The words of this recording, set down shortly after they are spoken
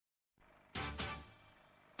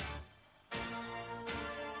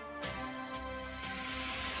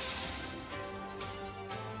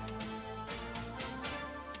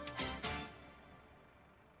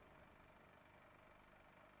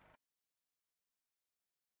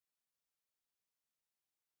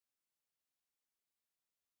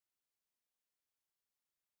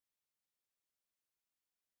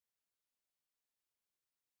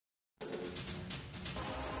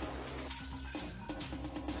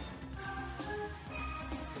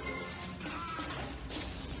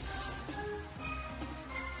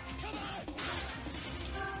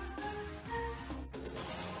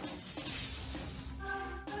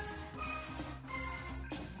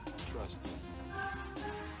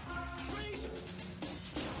Freeze!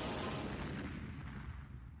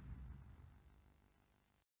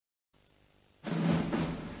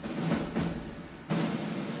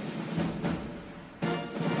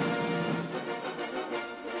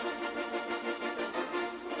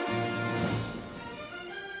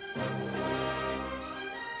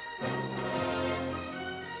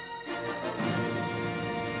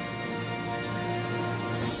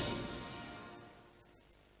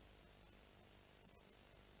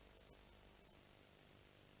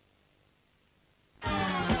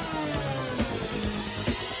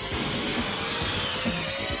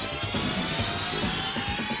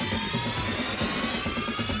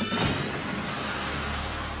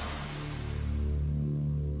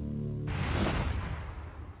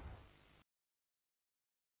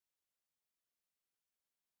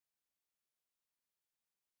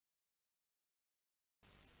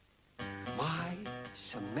 My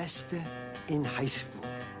semester in high school.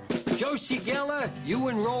 Josie Geller, you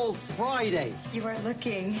enrolled Friday. You are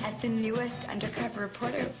looking at the newest undercover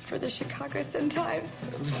reporter for the Chicago Sun-Times.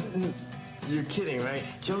 You're kidding, right?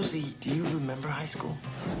 Josie, do you remember high school?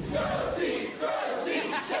 Josie!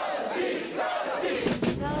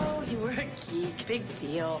 So, you were a geek. Big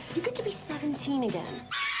deal. You get to be 17 again.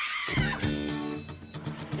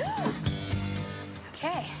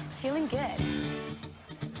 Okay, feeling good.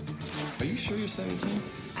 Are you sure you're 17?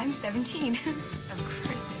 I'm 17. Of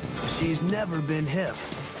course. She's never been hip.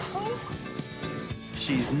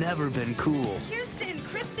 She's never been cool. Kirsten,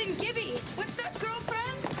 Kristen, Gibby. What's up,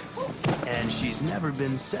 girlfriends? And she's never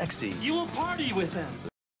been sexy. You will party with them.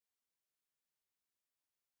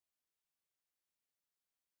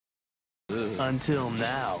 Until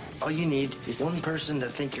now. All you need is one person to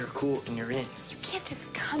think you're cool and you're in. You can't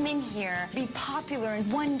just come in here, be popular in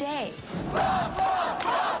one day.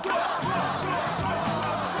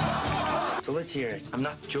 So let's hear it. I'm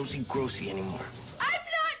not Josie Grossi anymore. I'm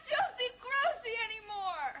not Josie Grossi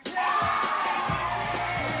anymore!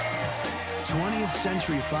 20th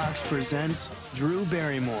Century Fox presents Drew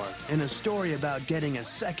Barrymore in a story about getting a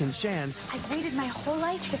second chance I've waited my whole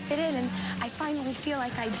life to fit in, and I finally feel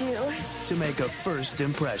like I do. to make a first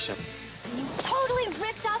impression. You totally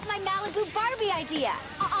ripped off my Malibu Barbie idea.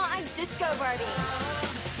 I'm Disco Barbie.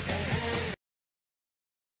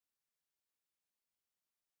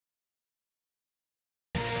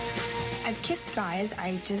 I've kissed guys,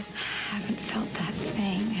 I just haven't felt that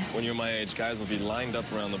thing. When you're my age, guys will be lined up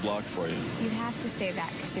around the block for you. You have to say that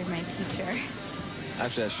because you're my teacher.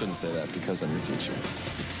 Actually, I shouldn't say that because I'm your teacher.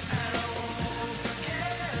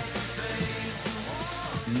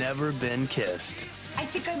 Never been kissed. I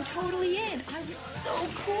think I'm totally in. I was so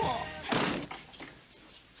cool.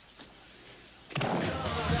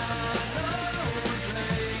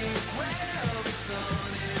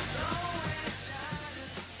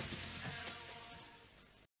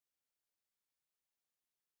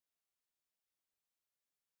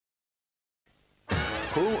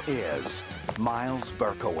 Who is Miles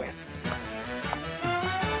Berkowitz?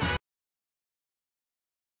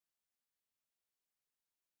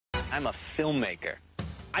 I'm a filmmaker.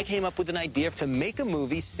 I came up with an idea to make a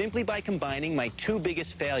movie simply by combining my two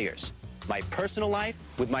biggest failures, my personal life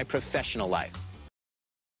with my professional life.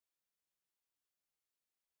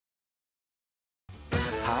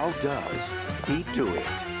 How does he do it?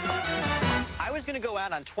 I was going to go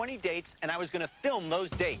out on 20 dates, and I was going to film those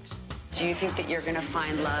dates. Do you think that you're going to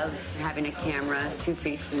find love having a camera 2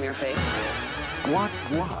 feet from your face? What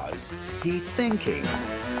was he thinking?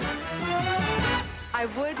 I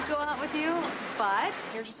would go out with you, but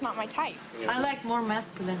You're just not my type. I like more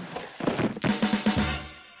masculine.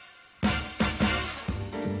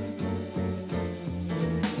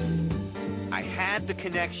 I had the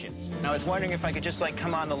connections. I was wondering if I could just,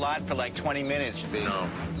 come on the lot for, 20 minutes. No.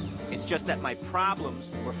 It's just that my problems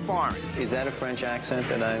were foreign. Is that a French accent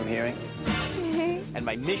that I'm hearing? And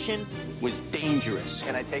my mission was dangerous.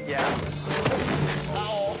 Can I take you out?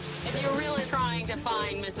 Oh, if you're really trying to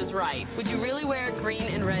find Mrs. Right, would you really wear green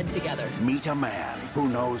and red together? Meet a man who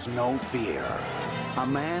knows no fear. A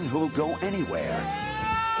man who'll go anywhere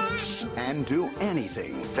and do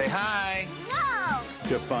anything Say hi.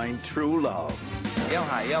 to find true love. Yell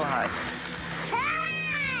hi, yell hi.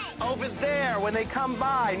 Over there, when they come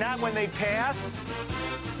by, not when they pass.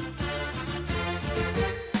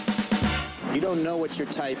 You don't know what your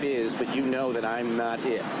type is, but you know that I'm not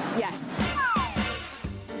it. Yes.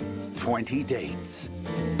 20 dates.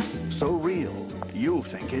 So real, you'll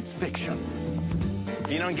think it's fiction.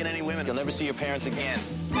 If you don't get any women, you'll never see your parents again.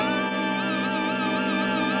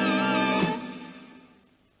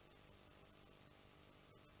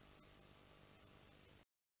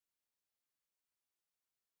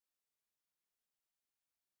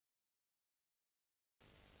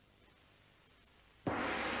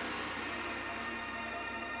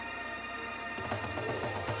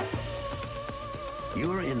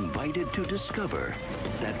 you're invited to discover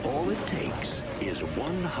that all it takes is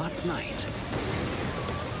one hot night.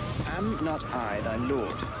 Am not I thy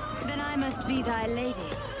lord? Then I must be thy lady.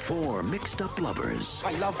 4 mixed-up lovers.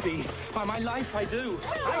 I love thee. By my life I do.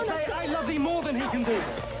 I say I love thee more than he can do.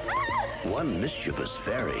 1 mischievous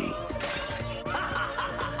fairy.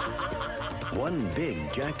 1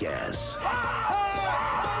 big jackass.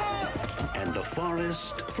 And a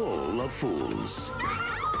forest full of fools.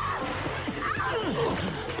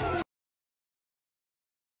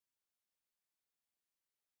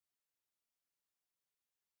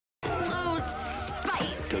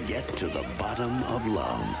 To get to the bottom of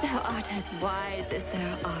love. Thou art as wise as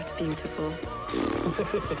thou art beautiful.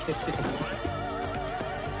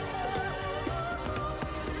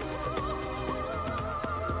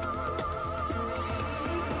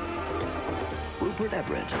 Rupert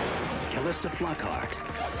Everett, Callista Flockhart,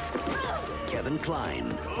 Kevin Kline,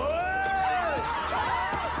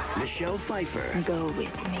 Michelle Pfeiffer. Go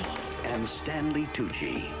with me. And Stanley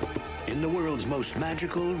Tucci in the world's most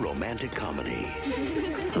magical romantic comedy.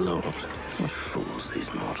 Lord, what fools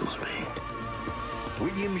these mortals be.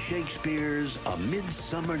 William Shakespeare's A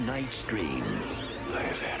Midsummer Night's Dream. I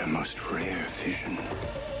have had a most rare vision.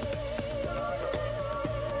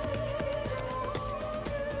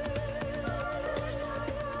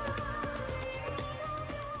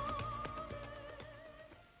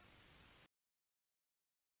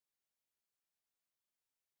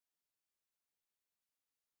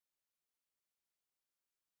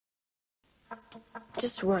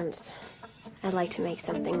 Just once, I'd like to make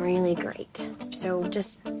something really great. So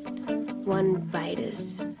just one bite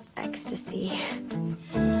is ecstasy.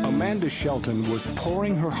 Amanda Shelton was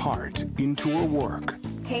pouring her heart into her work.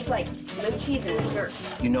 Tastes like blue cheese and dirt.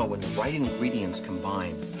 You know, when the right ingredients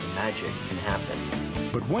combine, magic can happen.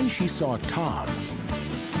 But when she saw Tom...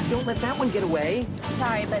 Don't let that one get away.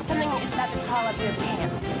 Sorry, but something is about to crawl up your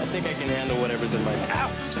pants. I think I can handle whatever's in my...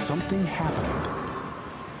 Ow! Something happened.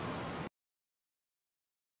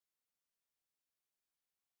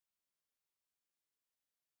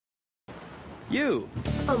 You!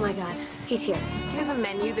 Oh my God, he's here. Do you have a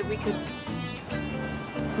menu that we could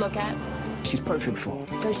look at? She's perfect for.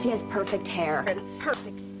 So she has perfect hair and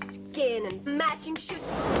perfect skin and matching shoes.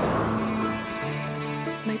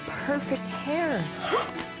 My perfect hair.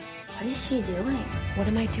 What is she doing? What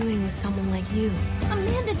am I doing with someone like you?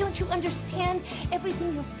 Amanda, don't you understand?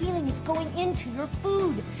 Everything you're feeling is going into your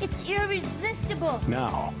food. It's irresistible.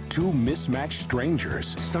 Now, 2 mismatched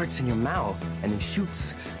strangers. Starts in your mouth and then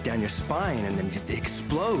shoots down your spine and then just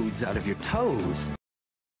explodes out of your toes.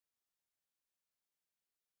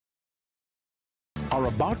 Are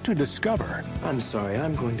about to discover... I'm sorry,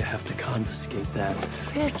 I'm going to have to confiscate that.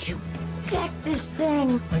 Where'd you get this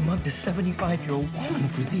thing? I mugged a 75-year-old woman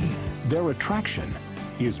for these. Their attraction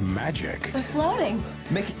is magic. We're floating.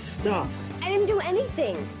 Make it stop. I didn't do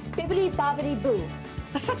anything. Bibbidi bobbidi boo.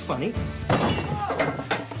 That's not funny.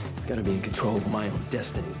 Gotta be in control of my own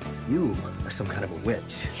destiny. You are some kind of a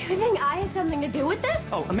witch. You think I had something to do with this?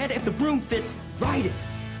 Oh, Amanda, if the broom fits, ride it.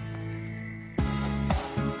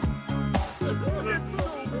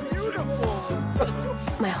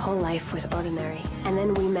 My whole life was ordinary. And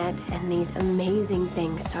then we met, and these amazing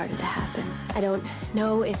things started to happen. I don't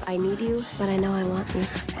know if I need you, but I know I want you.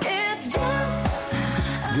 It's just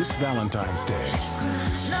This Valentine's Day,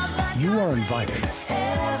 you are invited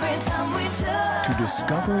to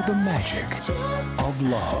discover the magic of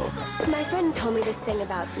love. My friend told me this thing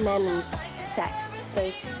about men and sex.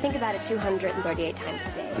 They think about it 238 times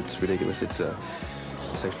a day. It's ridiculous. It's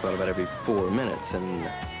sex thought about every 4 minutes, and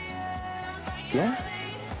yeah,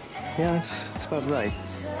 it's about right.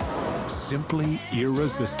 Simply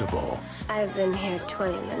irresistible. I've been here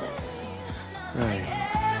 20 minutes. Right.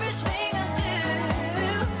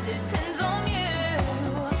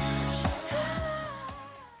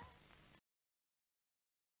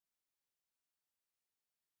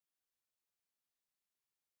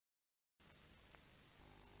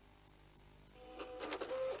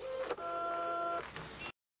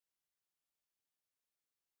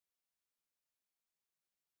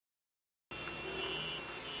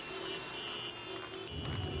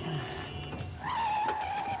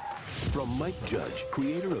 From Mike Judge,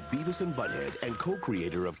 creator of Beavis and Butthead and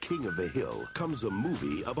co-creator of King of the Hill, comes a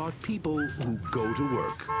movie about people who go to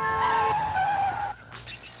work.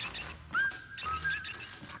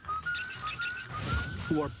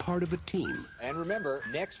 Who are part of a team. And remember,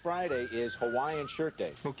 next Friday is Hawaiian Shirt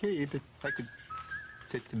Day. Okay, but I could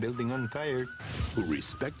set the building on fire. Who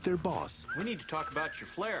respect their boss. We need to talk about your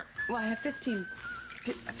flair. Well, I have 15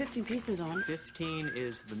 15 pieces on. 15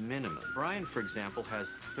 is the minimum. Brian, for example, has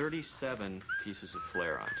 37 pieces of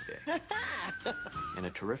flair on today. And a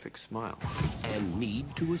terrific smile. And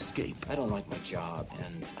need to escape. I don't like my job,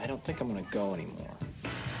 and I don't think I'm gonna go anymore.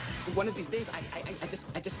 One of these days,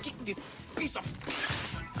 I just kick this piece of...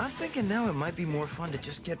 I'm thinking now it might be more fun to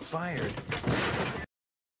just get fired.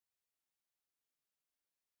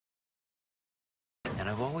 And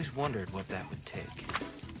I've always wondered what that would take.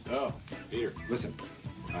 Oh, Peter, listen.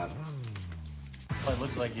 Well, it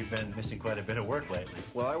looks like you've been missing quite a bit of work lately.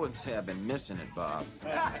 Well, I wouldn't say I've been missing it, Bob.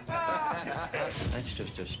 That's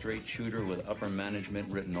just a straight shooter with upper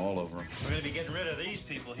management written all over him. We're going to be getting rid of these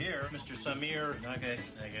people here. Mr. Samir, not going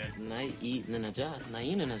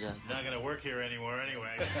to work here anymore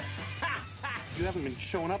anyway. You haven't been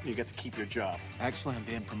showing up and you get to keep your job. Actually, I'm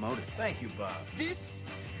being promoted. Thank you, Bob. This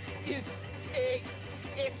is a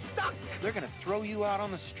suck. They're gonna throw you out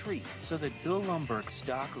on the street so that Bill Lumberg's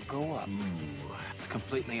stock will go up. It's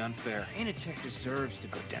completely unfair. Anitech deserves to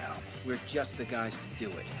go down. We're just the guys to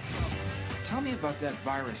do it. Tell me about that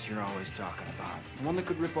virus you're always talking about. The one that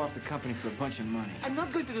could rip off the company for a bunch of money. I'm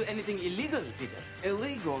not going to do anything illegal, Peter.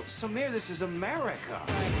 Illegal? Samir, this is America.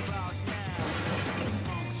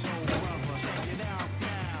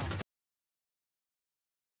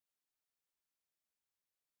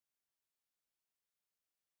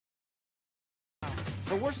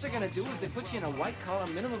 The worst they're gonna do is they put you in a white-collar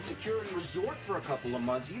minimum security resort for a couple of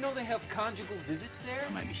months. You know they have conjugal visits there?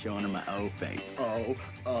 I might be showing them my O face.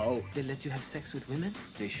 Oh. They let you have sex with women?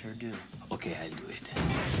 They sure do. Okay, I'll do it.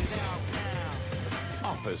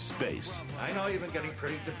 Office Space. I know you've been getting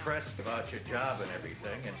pretty depressed about your job and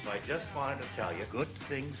everything, and so I just wanted to tell you, good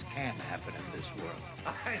things can happen in this world.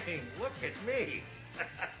 I mean, look at me.